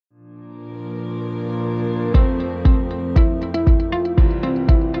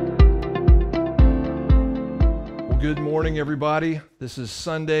morning, everybody. This is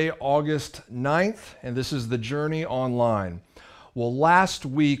Sunday, August 9th, and this is the Journey Online. Well, last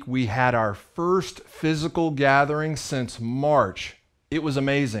week we had our first physical gathering since March. It was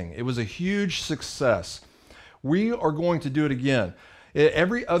amazing. It was a huge success. We are going to do it again.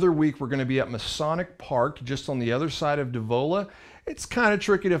 Every other week we're going to be at Masonic Park, just on the other side of Devola. It's kind of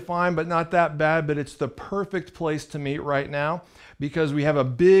tricky to find, but not that bad, but it's the perfect place to meet right now because we have a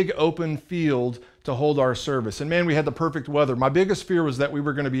big open field to hold our service. And man, we had the perfect weather. My biggest fear was that we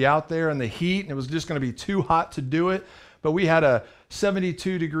were going to be out there in the heat and it was just going to be too hot to do it. But we had a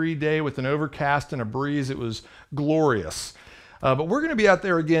 72-degree day with an overcast and a breeze. It was glorious. But we're going to be out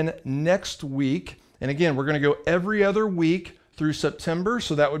there again next week. And again, we're going to go every other week through September.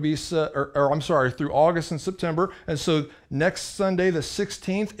 So that would be, through August and September. And so next Sunday, the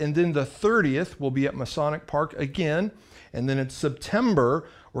 16th, and then the 30th, we'll be at Masonic Park again. And then in September,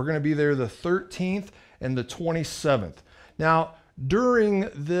 we're going to be there the 13th and the 27th. Now, during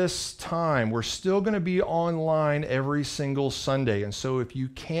this time, we're still going to be online every single Sunday. And so if you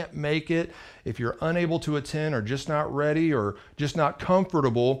can't make it, if you're unable to attend or just not ready or just not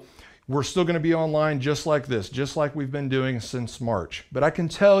comfortable, we're still going to be online just like this, just like we've been doing since March. But I can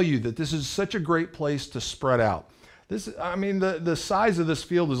tell you that this is such a great place to spread out. The size of this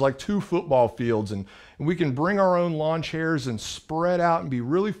field is like 2 football fields, and we can bring our own lawn chairs and spread out and be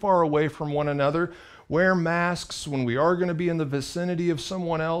really far away from one another, wear masks when we are going to be in the vicinity of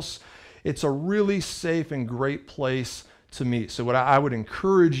someone else. It's a really safe and great place to meet. So I would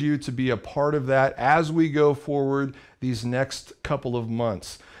encourage you to be a part of that as we go forward these next couple of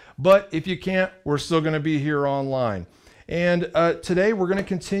months. But if you can't, we're still going to be here online. And today we're going to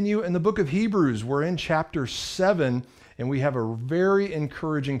continue in the book of Hebrews. We're in chapter 7, and we have a very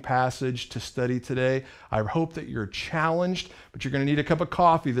encouraging passage to study today. I hope that you're challenged, but you're going to need a cup of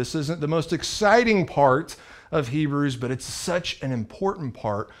coffee. This isn't the most exciting part of Hebrews, but it's such an important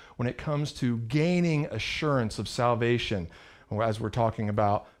part when it comes to gaining assurance of salvation as we're talking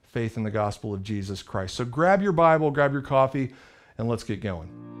about faith in the gospel of Jesus Christ. So grab your Bible, grab your coffee, and let's get going.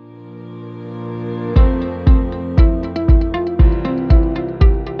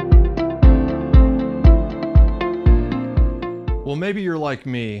 Well, maybe you're like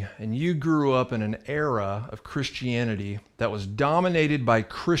me and you grew up in an era of Christianity that was dominated by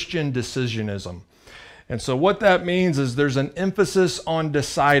Christian decisionism. And so what that means is there's an emphasis on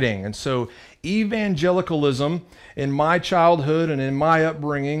deciding. And so evangelicalism in my childhood and in my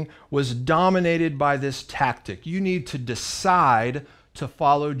upbringing was dominated by this tactic. You need to decide to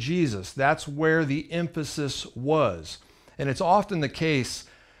follow Jesus. That's where the emphasis was. And it's often the case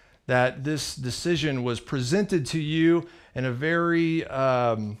that this decision was presented to you in a very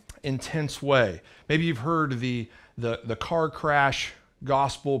intense way. Maybe you've heard the car crash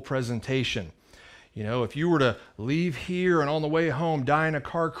gospel presentation. You know, if you were to leave here and on the way home die in a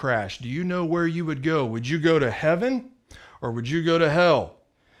car crash, do you know where you would go? Would you go to heaven or would you go to hell?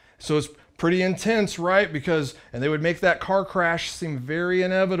 So it's pretty intense, right? And they would make that car crash seem very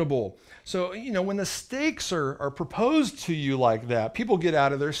inevitable. So, you know, when the stakes are proposed to you like that, people get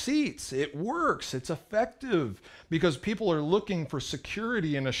out of their seats. It works. It's effective because people are looking for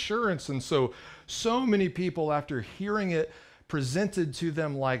security and assurance. And so many people, after hearing it presented to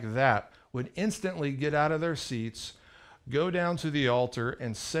them like that, would instantly get out of their seats, go down to the altar,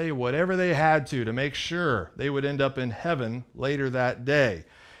 and say whatever they had to make sure they would end up in heaven later that day.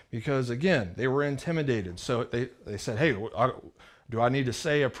 Because, again, they were intimidated. So they said, hey, do I need to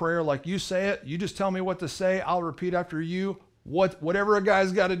say a prayer like you say it? You just tell me what to say. I'll repeat after you. Whatever a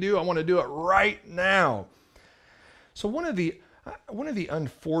guy's got to do, I want to do it right now. So one of the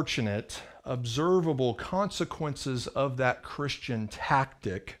unfortunate, observable consequences of that Christian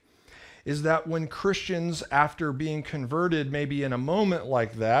tactic is that when Christians, after being converted, maybe in a moment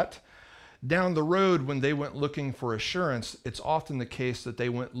like that, down the road when they went looking for assurance, it's often the case that they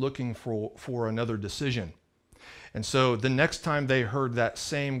went looking for another decision. And so the next time they heard that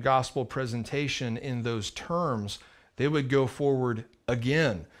same gospel presentation in those terms, they would go forward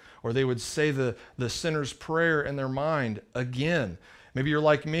again, or they would say the sinner's prayer in their mind again. Maybe you're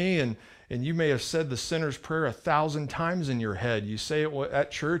like me and you may have said the sinner's prayer 1,000 times in your head. You say it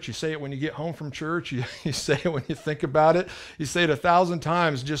at church, you say it when you get home from church, you say it when you think about it. You say it 1,000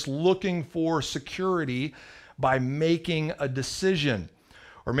 times just looking for security by making a decision.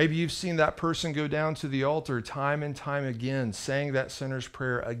 Or maybe you've seen that person go down to the altar time and time again, saying that sinner's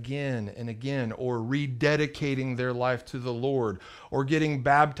prayer again and again, or rededicating their life to the Lord, or getting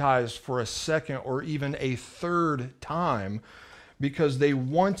baptized for a second or even a third time because they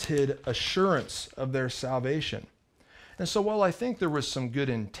wanted assurance of their salvation. And so while I think there was some good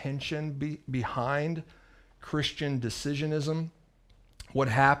intention behind Christian decisionism, what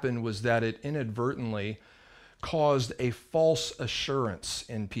happened was that it inadvertently caused a false assurance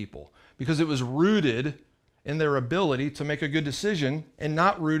in people because it was rooted in their ability to make a good decision and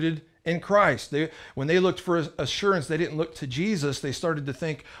not rooted in Christ. When they looked for assurance, they didn't look to Jesus. They started to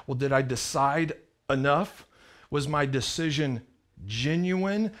think, well, did I decide enough? Was my decision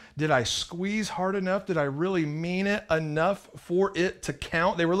genuine? Did I squeeze hard enough? Did I really mean it enough for it to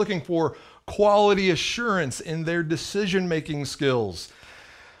count? They were looking for quality assurance in their decision-making skills.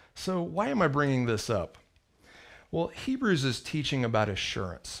 So why am I bringing this up? Well, Hebrews is teaching about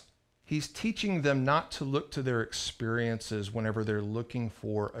assurance. He's teaching them not to look to their experiences whenever they're looking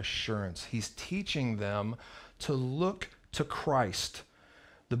for assurance. He's teaching them to look to Christ.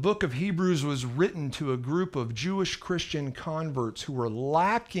 The book of Hebrews was written to a group of Jewish Christian converts who were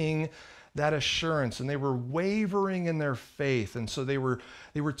lacking that assurance, and they were wavering in their faith. And so they were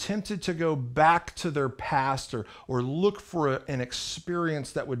tempted to go back to their past or look for an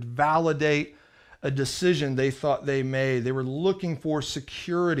experience that would validate a decision they thought they made. They were looking for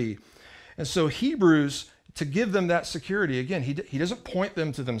security. And so Hebrews, to give them that security, again, he doesn't point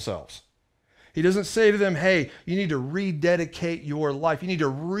them to themselves. He doesn't say to them, hey, you need to rededicate your life. You need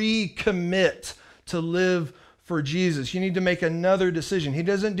to recommit to live for Jesus. You need to make another decision. He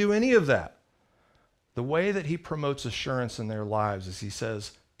doesn't do any of that. The way that he promotes assurance in their lives is he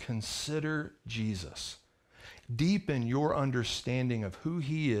says, consider Jesus. Deepen your understanding of who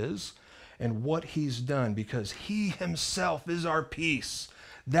he is and what he's done, because he himself is our peace.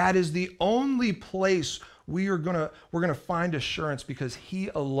 That is the only place we're gonna find assurance, because he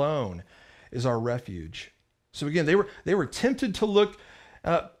alone is our refuge. So again, they were tempted to look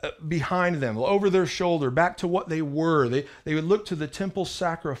behind them, over their shoulder, back to what they were. They would look to the temple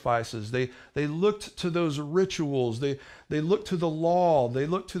sacrifices. They looked to those rituals. They looked to the law. They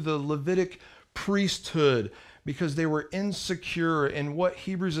looked to the Levitic priesthood, because they were insecure. And what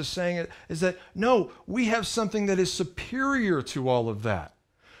Hebrews is saying is that, no, we have something that is superior to all of that.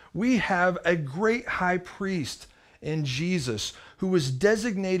 We have a great high priest in Jesus, who was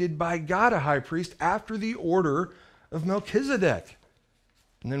designated by God a high priest after the order of Melchizedek.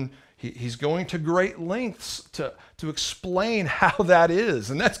 And then he's going to great lengths to explain how that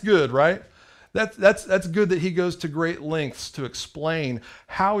is. And that's good, right? That's good that he goes to great lengths to explain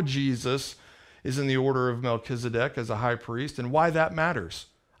how Jesus is in the order of Melchizedek as a high priest and why that matters.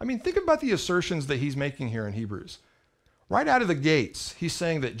 I mean, think about the assertions that he's making here in Hebrews. Right out of the gates, he's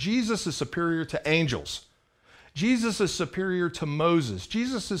saying that Jesus is superior to angels. Jesus is superior to Moses.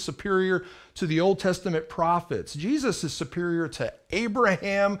 Jesus is superior to the Old Testament prophets. Jesus is superior to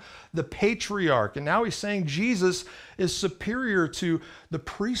Abraham, the patriarch. And now he's saying Jesus is superior to the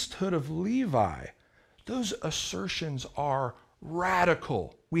priesthood of Levi. Those assertions are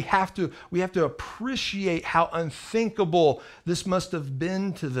radical. We have to appreciate how unthinkable this must have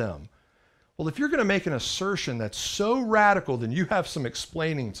been to them. Well, if you're going to make an assertion that's so radical, then you have some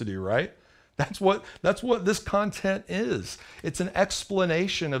explaining to do, right? That's what this content is. It's an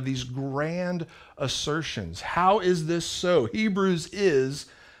explanation of these grand assertions. How is this so? Hebrews is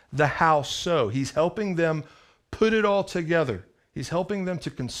the how so. He's helping them put it all together. He's helping them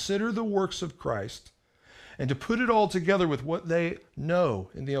to consider the works of Christ and to put it all together with what they know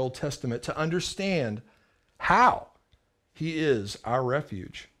in the Old Testament to understand how he is our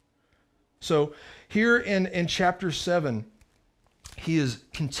refuge. So here in chapter 7, he is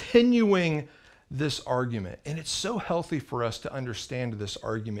continuing this argument. And it's so healthy for us to understand this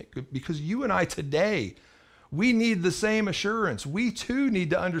argument, because you and I today, we need the same assurance. We too need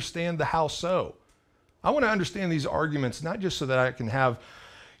to understand the how so. I want to understand these arguments, not just so that I can have,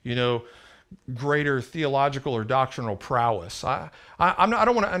 greater theological or doctrinal prowess. I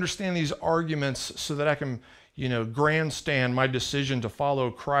don't want to understand these arguments so that I can, grandstand my decision to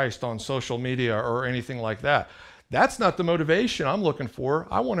follow Christ on social media or anything like that. That's not the motivation I'm looking for.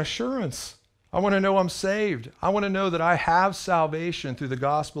 I want assurance. I want to know I'm saved. I want to know that I have salvation through the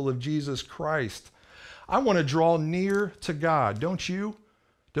gospel of Jesus Christ. I want to draw near to God. Don't you?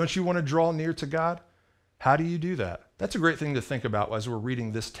 Don't you want to draw near to God? How do you do that? That's a great thing to think about as we're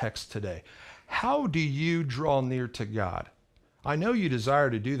reading this text today. How do you draw near to God? I know you desire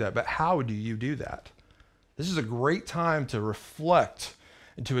to do that, but how do you do that? This is a great time to reflect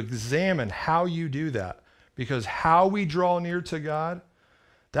and to examine how you do that, because how we draw near to God,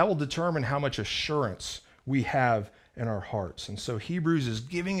 that will determine how much assurance we have in our hearts. And so Hebrews is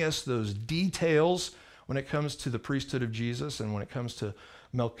giving us those details when it comes to the priesthood of Jesus and when it comes to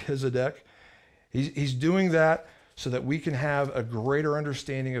Melchizedek. He's doing that so that we can have a greater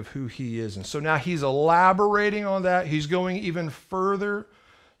understanding of who he is. And so now he's elaborating on that. He's going even further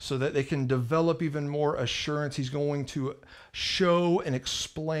so that they can develop even more assurance. He's going to show and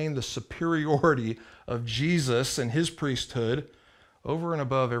explain the superiority of Jesus and his priesthood over and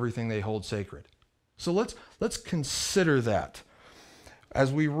above everything they hold sacred. So let's consider that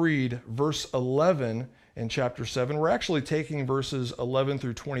as we read verse 11 in chapter 7. We're actually taking verses 11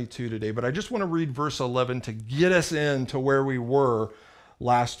 through 22 today, but I just want to read verse 11 to get us into where we were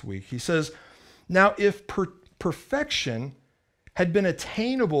last week. He says, "Now if perfection had been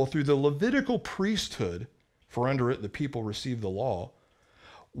attainable through the Levitical priesthood, for under it the people received the law,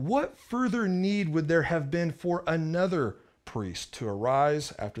 what further need would there have been for another priest to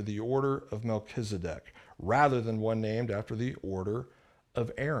arise after the order of Melchizedek, rather than one named after the order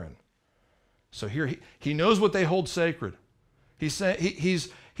of Aaron?" So here he knows what they hold sacred. He's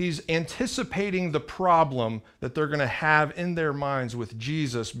anticipating the problem that they're going to have in their minds with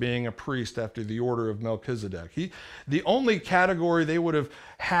Jesus being a priest after the order of Melchizedek. The only category they would have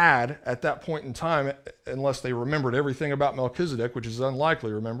had at that point in time, unless they remembered everything about Melchizedek, which is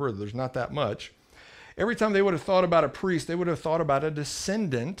unlikely, remember, there's not that much. Every time they would have thought about a priest, they would have thought about a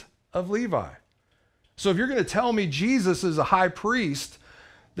descendant of Levi. So if you're going to tell me Jesus is a high priest,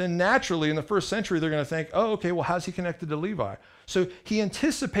 then naturally in the first century, they're going to think, oh, okay, well, how's he connected to Levi? So he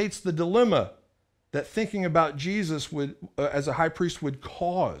anticipates the dilemma that thinking about Jesus would, as a high priest would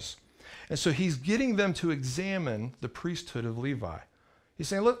cause. And so he's getting them to examine the priesthood of Levi. He's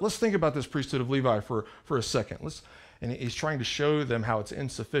saying, let's think about this priesthood of Levi for a second. And he's trying to show them how it's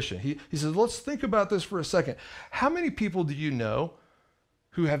insufficient. He says, let's think about this for a second. How many people do you know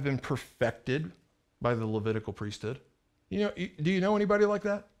who have been perfected by the Levitical priesthood? Do you know anybody like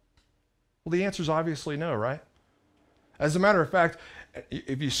that? Well, the answer is obviously no, right? As a matter of fact,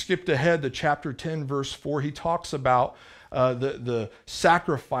 if you skipped ahead to chapter 10, verse 4, he talks about the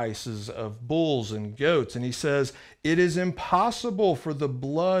sacrifices of bulls and goats. And he says, it is impossible for the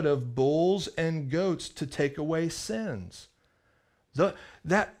blood of bulls and goats to take away sins.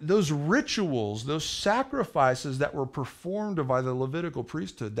 Those rituals, those sacrifices that were performed by the Levitical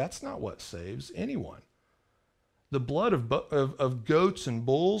priesthood, that's not what saves anyone. The blood of goats and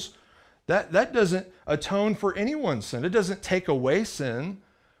bulls, that doesn't atone for anyone's sin. It doesn't take away sin.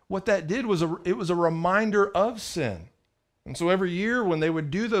 What that did was it was a reminder of sin. And so every year when they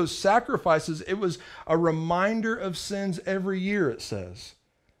would do those sacrifices, it was a reminder of sins every year, it says.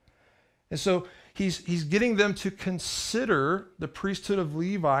 And so he's getting them to consider the priesthood of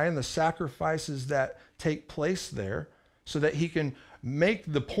Levi and the sacrifices that take place there so that he can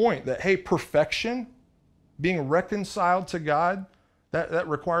make the point that, hey, perfection, being reconciled to God, that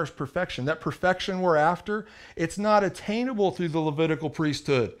requires perfection. That perfection we're after, it's not attainable through the Levitical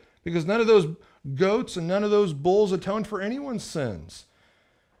priesthood because none of those goats and none of those bulls atone for anyone's sins.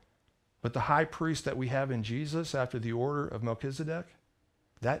 But the high priest that we have in Jesus after the order of Melchizedek,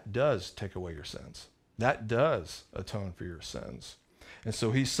 that does take away your sins. That does atone for your sins. And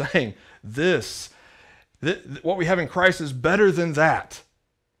so he's saying what we have in Christ is better than that.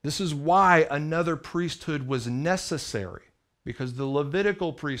 This is why another priesthood was necessary, because the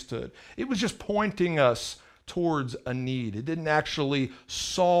Levitical priesthood, it was just pointing us towards a need. It didn't actually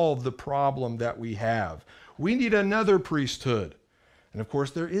solve the problem that we have. We need another priesthood. And of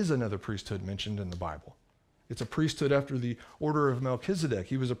course, there is another priesthood mentioned in the Bible. It's a priesthood after the order of Melchizedek.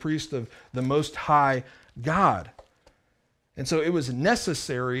 He was a priest of the Most High God. And so it was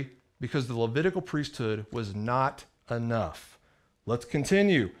necessary because the Levitical priesthood was not enough. Let's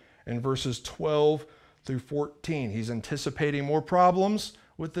continue in verses 12 through 14. He's anticipating more problems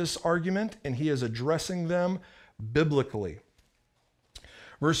with this argument, and he is addressing them biblically.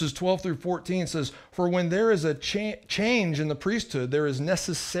 Verses 12 through 14 says, "For when there is a change in the priesthood, there is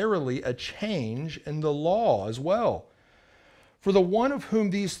necessarily a change in the law as well. For the one of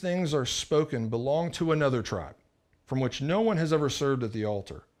whom these things are spoken belonged to another tribe, from which no one has ever served at the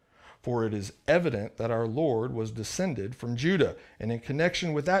altar. For it is evident that our Lord was descended from Judah, and in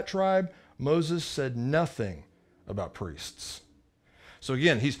connection with that tribe, Moses said nothing about priests." So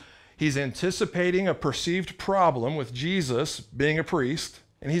again, he's anticipating a perceived problem with Jesus being a priest,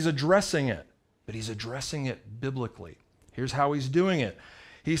 and he's addressing it, but he's addressing it biblically. Here's how he's doing it.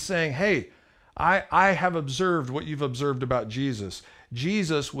 He's saying, hey, I have observed what you've observed about Jesus.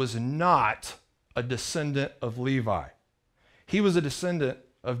 Jesus was not a descendant of Levi. He was a descendant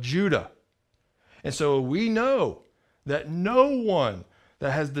of Judah. And so we know that no one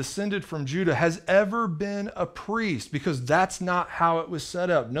that has descended from Judah has ever been a priest, because that's not how it was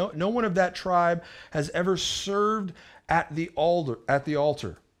set up. No one of that tribe has ever served at the altar.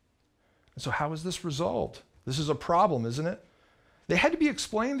 And so how is this resolved? This is a problem, isn't it? They had to be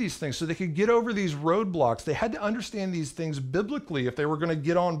explained these things so they could get over these roadblocks. They had to understand these things biblically if they were going to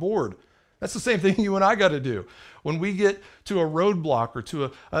get on board. That's the same thing you and I got to do. When we get to a roadblock or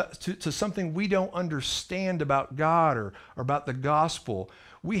to something we don't understand about God or about the gospel,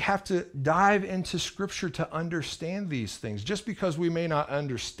 we have to dive into Scripture to understand these things. Just because we may not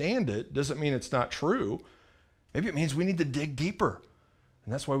understand it doesn't mean it's not true. Maybe it means we need to dig deeper.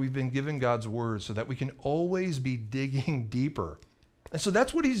 And that's why we've been given God's word, so that we can always be digging deeper. And so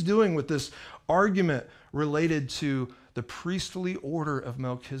that's what he's doing with this argument related to the priestly order of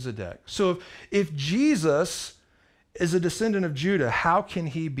Melchizedek. So if Jesus is a descendant of Judah, how can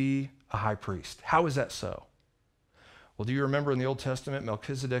he be a high priest? How is that so? Well, do you remember in the Old Testament,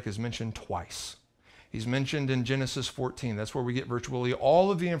 Melchizedek is mentioned twice. He's mentioned in Genesis 14. That's where we get virtually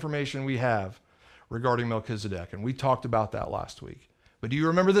all of the information we have regarding Melchizedek. And we talked about that last week. But do you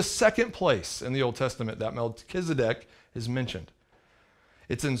remember the second place in the Old Testament that Melchizedek is mentioned?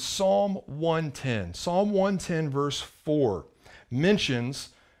 It's in Psalm 110. Psalm 110 verse 4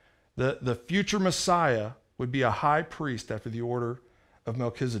 mentions the future Messiah would be a high priest after the order of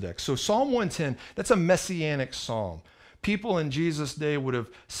Melchizedek. So Psalm 110, that's a messianic psalm. People in Jesus' day would have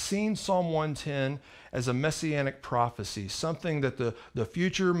seen Psalm 110 as a messianic prophecy, something that the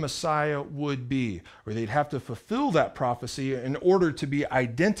future Messiah would be, or they'd have to fulfill that prophecy in order to be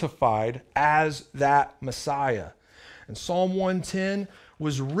identified as that Messiah. And Psalm 110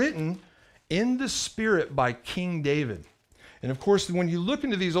 was written in the Spirit by King David. And of course, when you look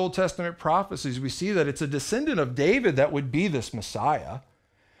into these Old Testament prophecies, we see that it's a descendant of David that would be this Messiah.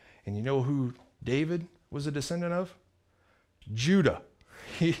 And you know who David was a descendant of? Judah.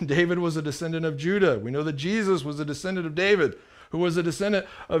 David was a descendant of Judah. We know that Jesus was a descendant of David, who was a descendant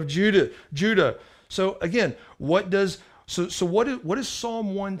of Judah. So again, what does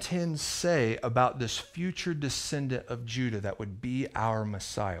Psalm 110 say about this future descendant of Judah that would be our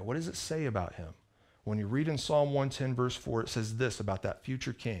Messiah? What does it say about him? When you read in Psalm 110 verse 4, it says this about that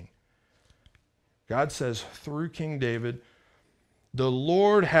future king. God says through King David, "The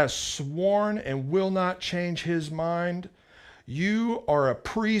Lord has sworn and will not change his mind. You are a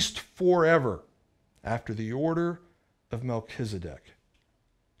priest forever after the order of Melchizedek."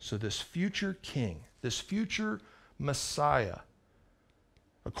 So this future king, this future Messiah,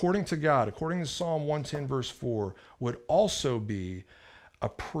 according to God, according to Psalm 110 verse 4, would also be a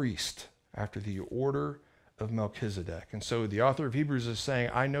priest after the order of Melchizedek. And so the author of Hebrews is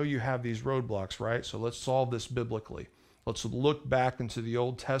saying, I know you have these roadblocks, right? So let's solve this biblically. Let's look back into the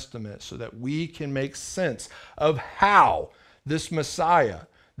Old Testament so that we can make sense of how this Messiah,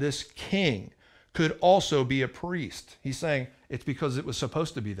 this king, could also be a priest. He's saying it's because it was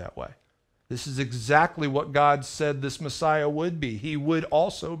supposed to be that way. This is exactly what God said this Messiah would be. He would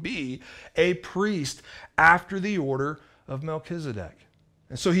also be a priest after the order of Melchizedek.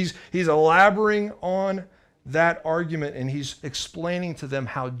 And so he's elaborating on that argument, and he's explaining to them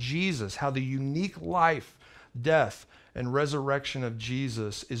how Jesus, how the unique life, death, and resurrection of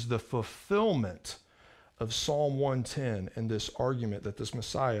Jesus is the fulfillment of Psalm 110 and this argument that this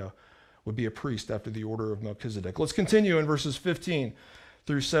Messiah would be a priest after the order of Melchizedek. Let's continue in verses 15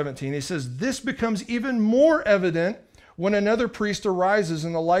 through 17. He says, "This becomes even more evident when another priest arises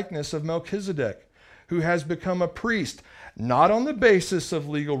in the likeness of Melchizedek, who has become a priest, not on the basis of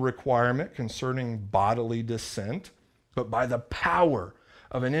legal requirement concerning bodily descent, but by the power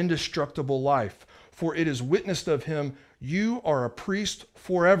of an indestructible life. For it is witnessed of him, you are a priest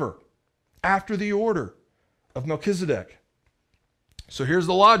forever, after the order of Melchizedek." So here's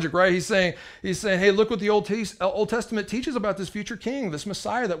the logic, right? He's saying, hey, look what the Old Testament teaches about this future king, this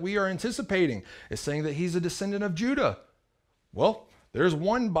Messiah that we are anticipating. It's saying that he's a descendant of Judah. Well, there's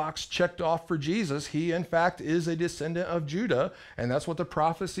one box checked off for Jesus. He, in fact, is a descendant of Judah, and that's what the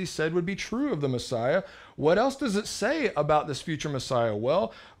prophecy said would be true of the Messiah. What else does it say about this future Messiah?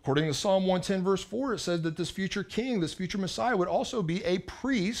 Well, according to Psalm 110, verse 4, it says that this future king, this future Messiah, would also be a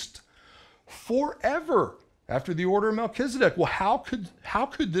priest forever after the order of Melchizedek. Well, how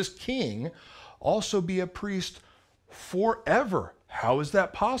could this king also be a priest forever? How is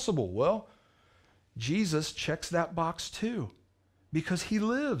that possible? Well, Jesus checks that box too, because he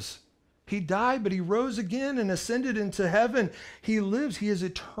lives. He died, but he rose again and ascended into heaven. He lives. He is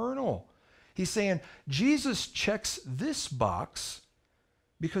eternal. He's saying Jesus checks this box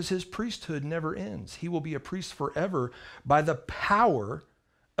because his priesthood never ends. He will be a priest forever by the power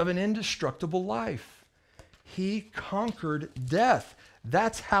of an indestructible life. He conquered death.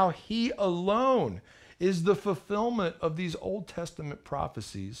 That's how he alone is the fulfillment of these Old Testament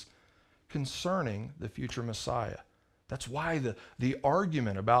prophecies concerning the future Messiah. That's why the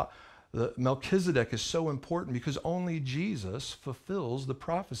argument about The Melchizedek is so important because only Jesus fulfills the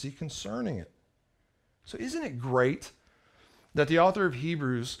prophecy concerning it. So isn't it great that the author of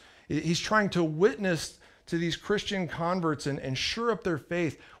Hebrews, he's trying to witness to these Christian converts and shore up their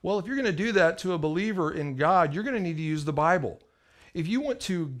faith? Well, if you're going to do that to a believer in God, you're going to need to use the Bible. If you want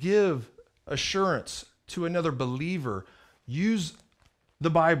to give assurance to another believer, use the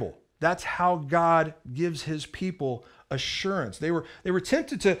Bible. That's how God gives his people assurance. They were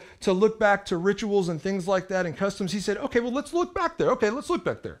tempted to look back to rituals and things like that and customs. He said, okay, well, let's look back there. Okay, let's look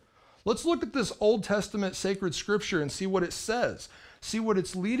back there. Let's look at this Old Testament sacred scripture and see what it says. See what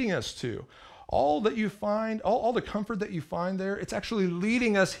it's leading us to. All that you find, all the comfort that you find there, it's actually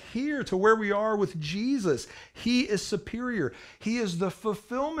leading us here to where we are with Jesus. He is superior. He is the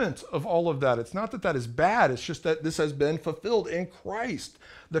fulfillment of all of that. It's not that that is bad. It's just that this has been fulfilled in Christ.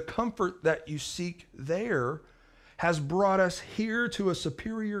 The comfort that you seek there has brought us here to a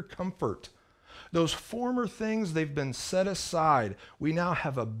superior comfort. Those former things, they've been set aside. We now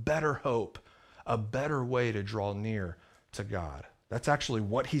have a better hope, a better way to draw near to God. That's actually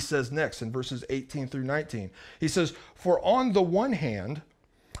what he says next in verses 18 through 19. He says, for on the one hand,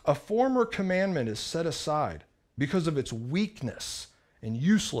 a former commandment is set aside because of its weakness and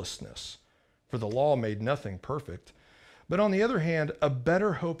uselessness, for the law made nothing perfect. But on the other hand, a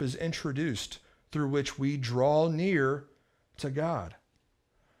better hope is introduced through which we draw near to God.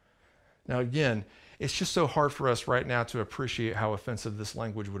 Now again, it's just so hard for us right now to appreciate how offensive this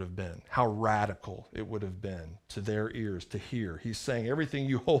language would have been, how radical it would have been to their ears to hear. He's saying everything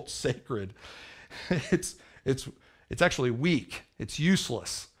you hold sacred, it's actually weak. It's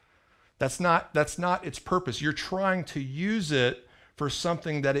useless. That's not its purpose. You're trying to use it for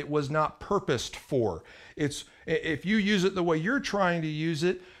something that it was not purposed for. If you use it the way you're trying to use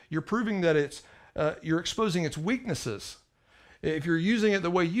it, you're proving that you're exposing its weaknesses. If you're using it the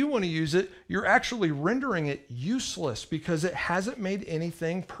way you want to use it, you're actually rendering it useless because it hasn't made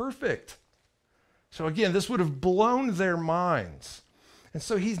anything perfect. So again, this would have blown their minds. And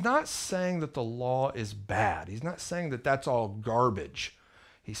so he's not saying that the law is bad. He's not saying that that's all garbage.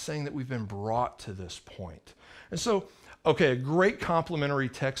 He's saying that we've been brought to this point. And so, okay, a great complementary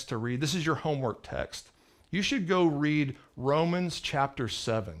text to read. This is your homework text. You should go read Romans chapter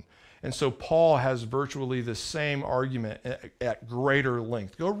 7. And so Paul has virtually the same argument at greater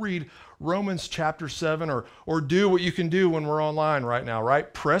length. Go read Romans chapter 7 or do what you can do when we're online right now,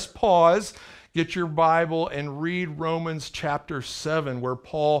 right? Press pause, get your Bible, and read Romans chapter 7, where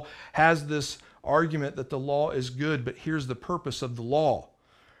Paul has this argument that the law is good, but here's the purpose of the law.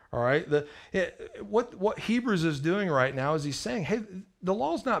 All right? What Hebrews is doing right now is he's saying, hey, the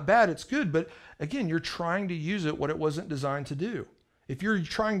law's not bad, it's good, but again, you're trying to use it what it wasn't designed to do. If you're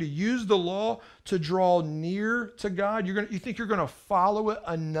trying to use the law to draw near to God, you think you're going to follow it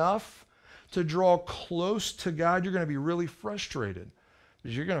enough to draw close to God, you're going to be really frustrated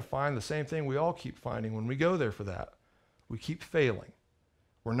because you're going to find the same thing we all keep finding when we go there for that. We keep failing.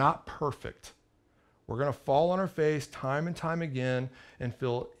 We're not perfect. We're going to fall on our face time and time again and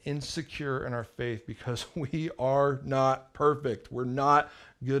feel insecure in our faith because we are not perfect. We're not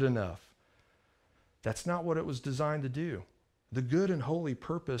good enough. That's not what it was designed to do. The good and holy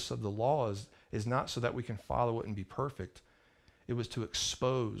purpose of the law is not so that we can follow it and be perfect. It was to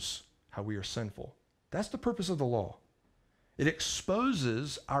expose how we are sinful. That's the purpose of the law. It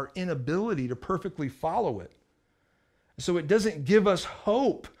exposes our inability to perfectly follow it. So it doesn't give us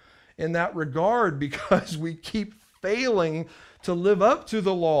hope in that regard because we keep failing to live up to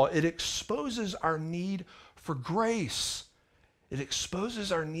the law. It exposes our need for grace. It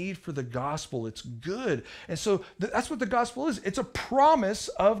exposes our need for the gospel. It's good. And so that's what the gospel is. It's a promise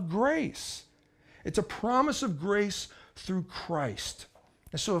of grace. It's a promise of grace through Christ.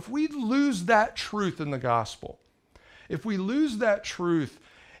 And so if we lose that truth in the gospel, if we lose that truth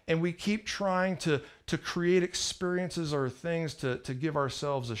and we keep trying to create experiences or things to give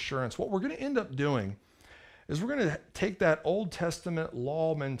ourselves assurance, what we're going to end up doing is we're going to take that Old Testament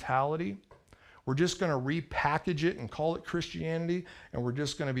law mentality. We're just going to repackage it and call it Christianity, and we're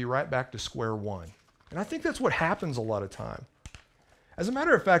just going to be right back to square one. And I think that's what happens a lot of time. As a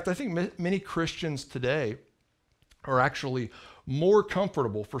matter of fact, I think many Christians today are actually more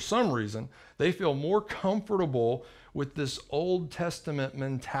comfortable, for some reason, they feel more comfortable with this Old Testament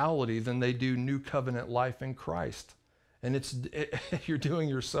mentality than they do New Covenant life in Christ. And you're doing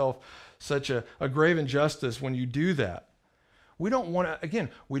yourself such a grave injustice when you do that. We don't want to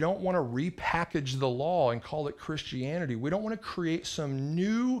repackage the law and call it Christianity. We don't want to create some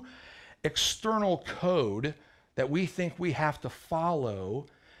new external code that we think we have to follow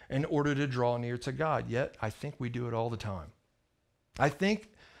in order to draw near to God. Yet, I think we do it all the time. I think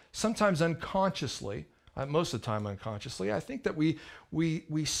sometimes unconsciously, most of the time unconsciously, I think that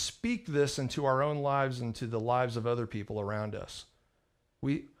we speak this into our own lives and to the lives of other people around us.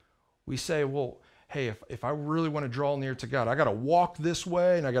 We say, well, hey, if I really want to draw near to God, I got to walk this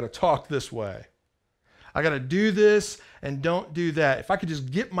way and I got to talk this way. I got to do this and don't do that. If I could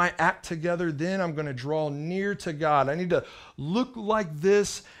just get my act together, then I'm going to draw near to God. I need to look like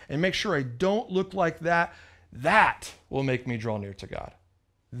this and make sure I don't look like that. That will make me draw near to God.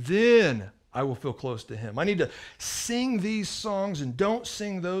 Then I will feel close to him. I need to sing these songs and don't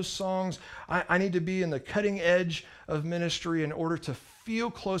sing those songs. I need to be in the cutting edge of ministry in order to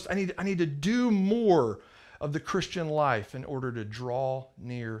feel close. I need to do more of the Christian life in order to draw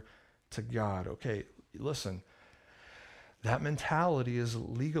near to God. Okay, listen, that mentality is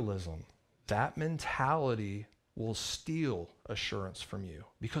legalism. That mentality will steal assurance from you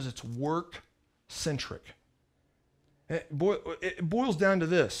because it's work-centric. It boils down to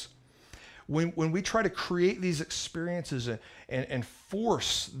this. When we try to create these experiences and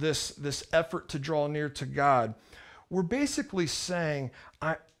force this effort to draw near to God, we're basically saying,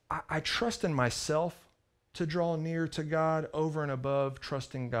 I trust in myself to draw near to God over and above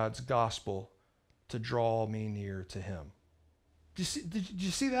trusting God's gospel to draw me near to him. Did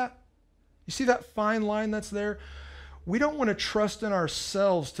you see that? You see that fine line that's there? We don't want to trust in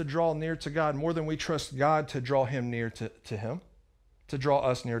ourselves to draw near to God more than we trust God to draw him near to him, to draw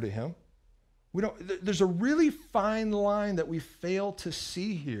us near to him. There's a really fine line that we fail to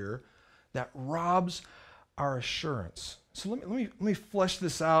see here that robs our assurance. So let me flesh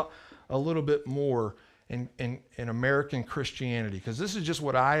this out a little bit more in American Christianity, because this is just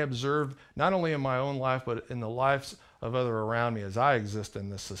what I observed, not only in my own life, but in the lives of others around me as I exist in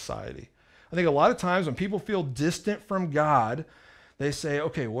this society. I think a lot of times when people feel distant from God, they say,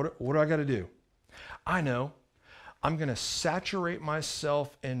 okay, what do I got to do? I know. I'm going to saturate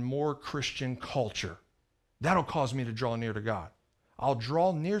myself in more Christian culture. That'll cause me to draw near to God. I'll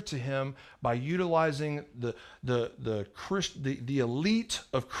draw near to him by utilizing the elite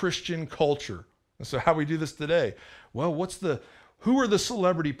of Christian culture. And so how we do this today? Well, who are the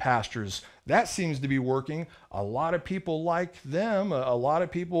celebrity pastors? That seems to be working. A lot of people like them. A lot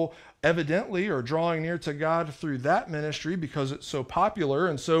of people evidently are drawing near to God through that ministry because it's so popular.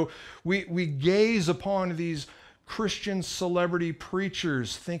 And so we gaze upon these Christian celebrity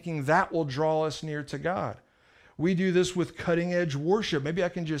preachers thinking that will draw us near to God. We do this with cutting edge worship. Maybe I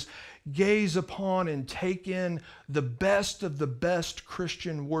can just gaze upon and take in the best of the best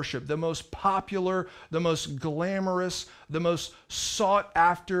Christian worship, the most popular, the most glamorous, the most sought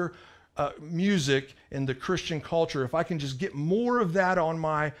after music in the Christian culture. If I can just get more of that in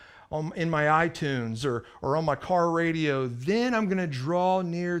my iTunes or on my car radio, then I'm going to draw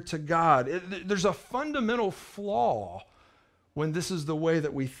near to God. There's a fundamental flaw when this is the way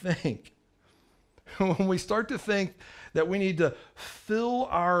that we think. When we start to think that we need to fill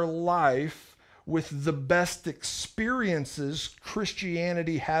our life with the best experiences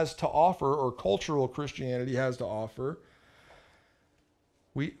Christianity has to offer, or cultural Christianity has to offer,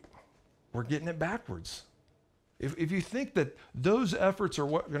 we're getting it backwards. If you think that those efforts are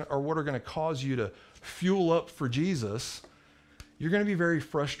what are going to cause you to fuel up for Jesus, you're going to be very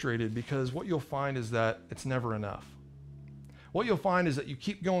frustrated, because what you'll find is that it's never enough. What you'll find is that you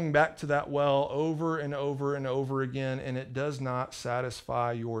keep going back to that well over and over and over again, and it does not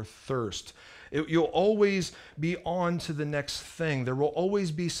satisfy your thirst. You'll always be on to the next thing. There will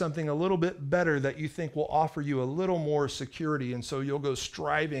always be something a little bit better that you think will offer you a little more security, and so you'll go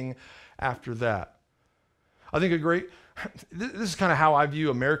striving after that. I think this is kind of how I view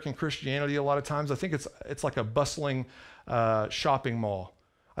American Christianity a lot of times. I think it's like a bustling shopping mall.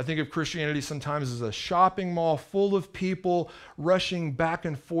 I think of Christianity sometimes as a shopping mall full of people rushing back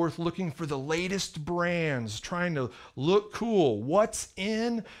and forth, looking for the latest brands, trying to look cool. What's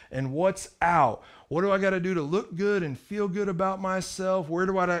in and what's out? What do I got to do to look good and feel good about myself? Where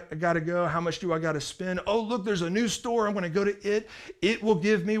do I got to go? How much do I got to spend? Oh, look, there's a new store. I'm going to go to it. It will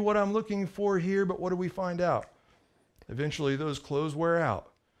give me what I'm looking for here. But what do we find out? Eventually, those clothes wear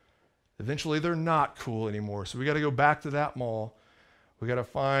out. Eventually, they're not cool anymore. So we got to go back to that mall. We got to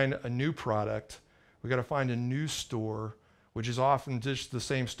find a new product. We got to find a new store, which is often just the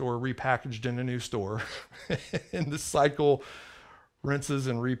same store repackaged in a new store. And the cycle rinses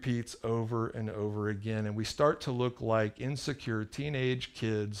and repeats over and over again. And we start to look like insecure teenage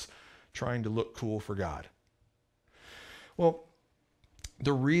kids trying to look cool for God. Well,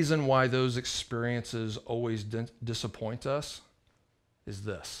 the reason why those experiences always disappoint us is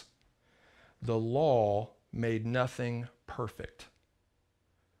this: the law made nothing perfect.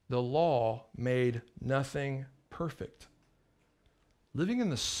 The law made nothing perfect. Living in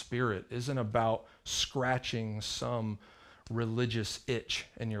the Spirit isn't about scratching some religious itch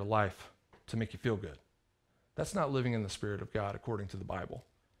in your life to make you feel good. That's not living in the Spirit of God according to the Bible.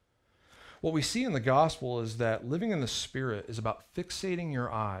 What we see in the gospel is that living in the Spirit is about fixating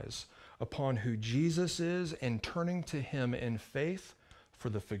your eyes upon who Jesus is and turning to him in faith for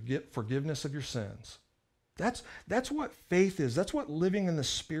the forgiveness of your sins. That's what faith is. That's what living in the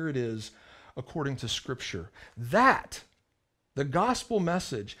Spirit is according to Scripture. That, the gospel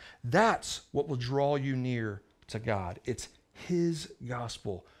message, that's what will draw you near to God. It's his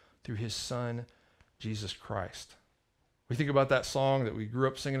gospel through his Son, Jesus Christ. We think about that song that we grew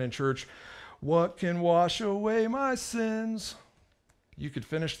up singing in church, "What can wash away my sins?" You could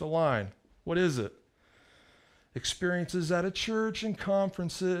finish the line. What is it? Experiences at a church and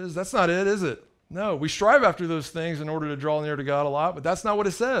conferences. That's not it, is it? No, we strive after those things in order to draw near to God a lot, but that's not what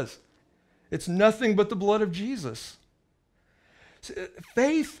it says. It's nothing but the blood of Jesus.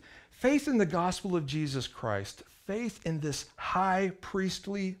 Faith in the gospel of Jesus Christ, faith in this high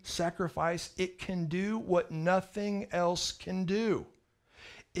priestly sacrifice, it can do what nothing else can do.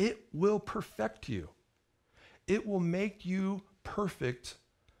 It will perfect you. It will make you perfect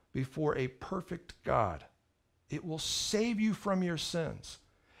before a perfect God. It will save you from your sins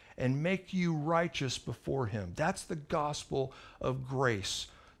and make you righteous before him. That's the gospel of grace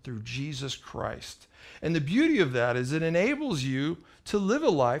through Jesus Christ. And the beauty of that is it enables you to live a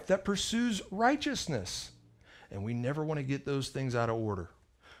life that pursues righteousness. And we never want to get those things out of order.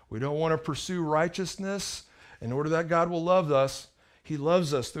 We don't want to pursue righteousness in order that God will love us. He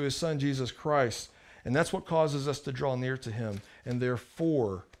loves us through his Son, Jesus Christ. And that's what causes us to draw near to him. And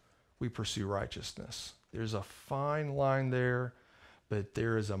therefore, we pursue righteousness. There's a fine line there, but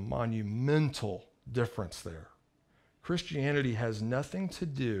there is a monumental difference there. Christianity has nothing to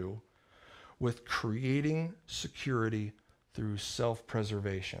do with creating security through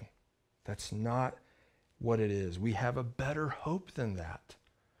self-preservation. That's not what it is. We have a better hope than that.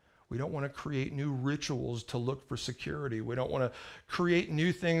 We don't want to create new rituals to look for security. We don't want to create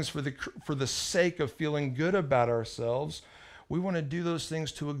new things for the sake of feeling good about ourselves. We want to do those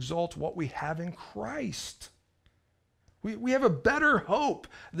things to exalt what we have in Christ. We have a better hope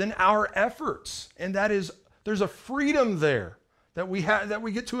than our efforts, and that is there's a freedom there that we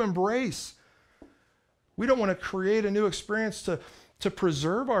get to embrace. We don't want to create a new experience to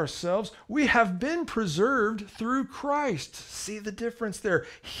preserve ourselves. We have been preserved through Christ. See the difference there?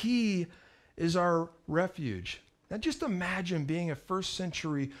 He is our refuge. Now just imagine being a first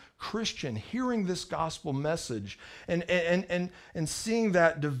century Christian, hearing this gospel message and seeing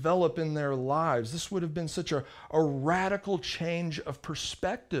that develop in their lives. This would have been such a radical change of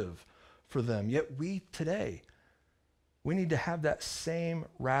perspective for them. Yet we today, we need to have that same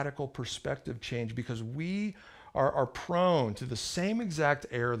radical perspective change because we are prone to the same exact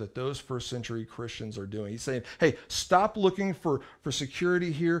error that those first century Christians are doing. He's saying, hey, stop looking for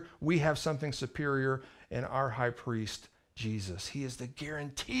security here. We have something superior in our high priest, Jesus. He is the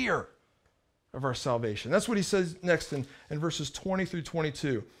guarantor of our salvation. That's what he says next in verses 20 through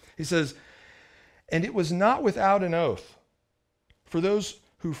 22. He says, and it was not without an oath. For those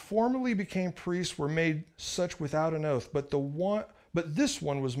who formerly became priests were made such without an oath, but this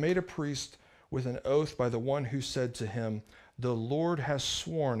one was made a priest with an oath by the one who said to him, the Lord has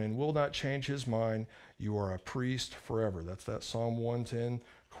sworn and will not change his mind. You are a priest forever. That's that Psalm 110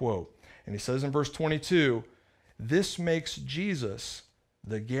 quote. And he says in verse 22, this makes Jesus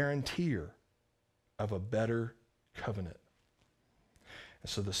the guarantor of a better covenant. And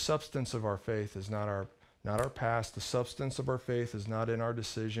so the substance of our faith is not our past. The substance of our faith is not in our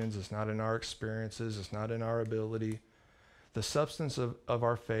decisions. It's not in our experiences. It's not in our ability. The substance of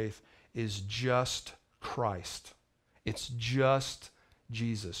our faith is just Christ. It's just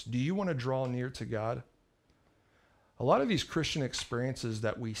Jesus. Do you want to draw near to God? A lot of these Christian experiences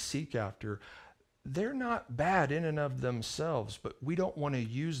that we seek after, they're not bad in and of themselves, but we don't want to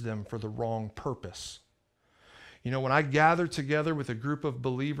use them for the wrong purpose. You know, when I gather together with a group of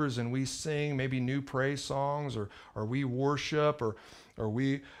believers and we sing maybe new praise songs or we worship or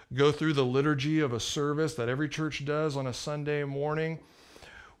we go through the liturgy of a service that every church does on a Sunday morning,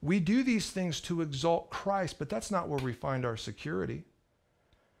 we do these things to exalt Christ, but that's not where we find our security.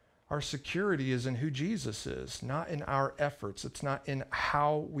 Our security is in who Jesus is, not in our efforts. It's not in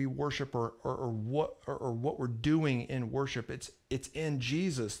how we worship or what we're doing in worship. It's in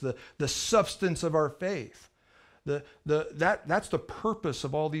Jesus, the substance of our faith. That's the purpose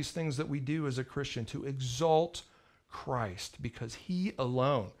of all these things that we do as a Christian, to exalt Christ, because he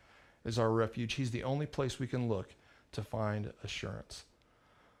alone is our refuge. He's the only place we can look to find assurance.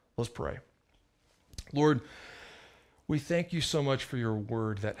 Let's pray. Lord, We thank you so much for your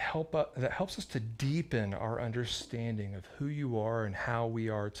word that helps us to deepen our understanding of who you are and how we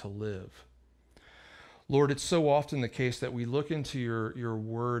are to live. Lord, it's so often the case that we look into your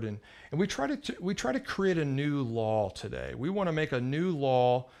word and we try to create a new law today. We want to make a new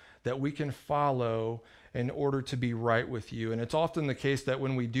law that we can follow in order to be right with you. And it's often the case that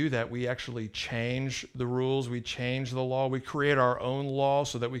when we do that, we actually change the rules, we change the law, we create our own law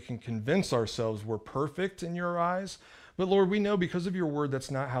so that we can convince ourselves we're perfect in your eyes. But Lord, we know because of your word,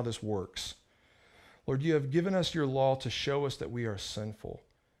 that's not how this works. Lord, you have given us your law to show us that we are sinful.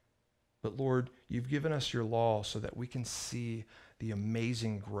 But Lord, you've given us your law so that we can see the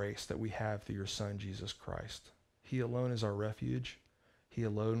amazing grace that we have through your Son, Jesus Christ. He alone is our refuge. He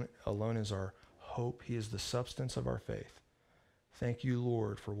alone is our hope. He is the substance of our faith. Thank you,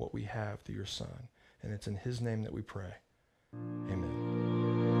 Lord, for what we have through your Son. And it's in his name that we pray. Amen.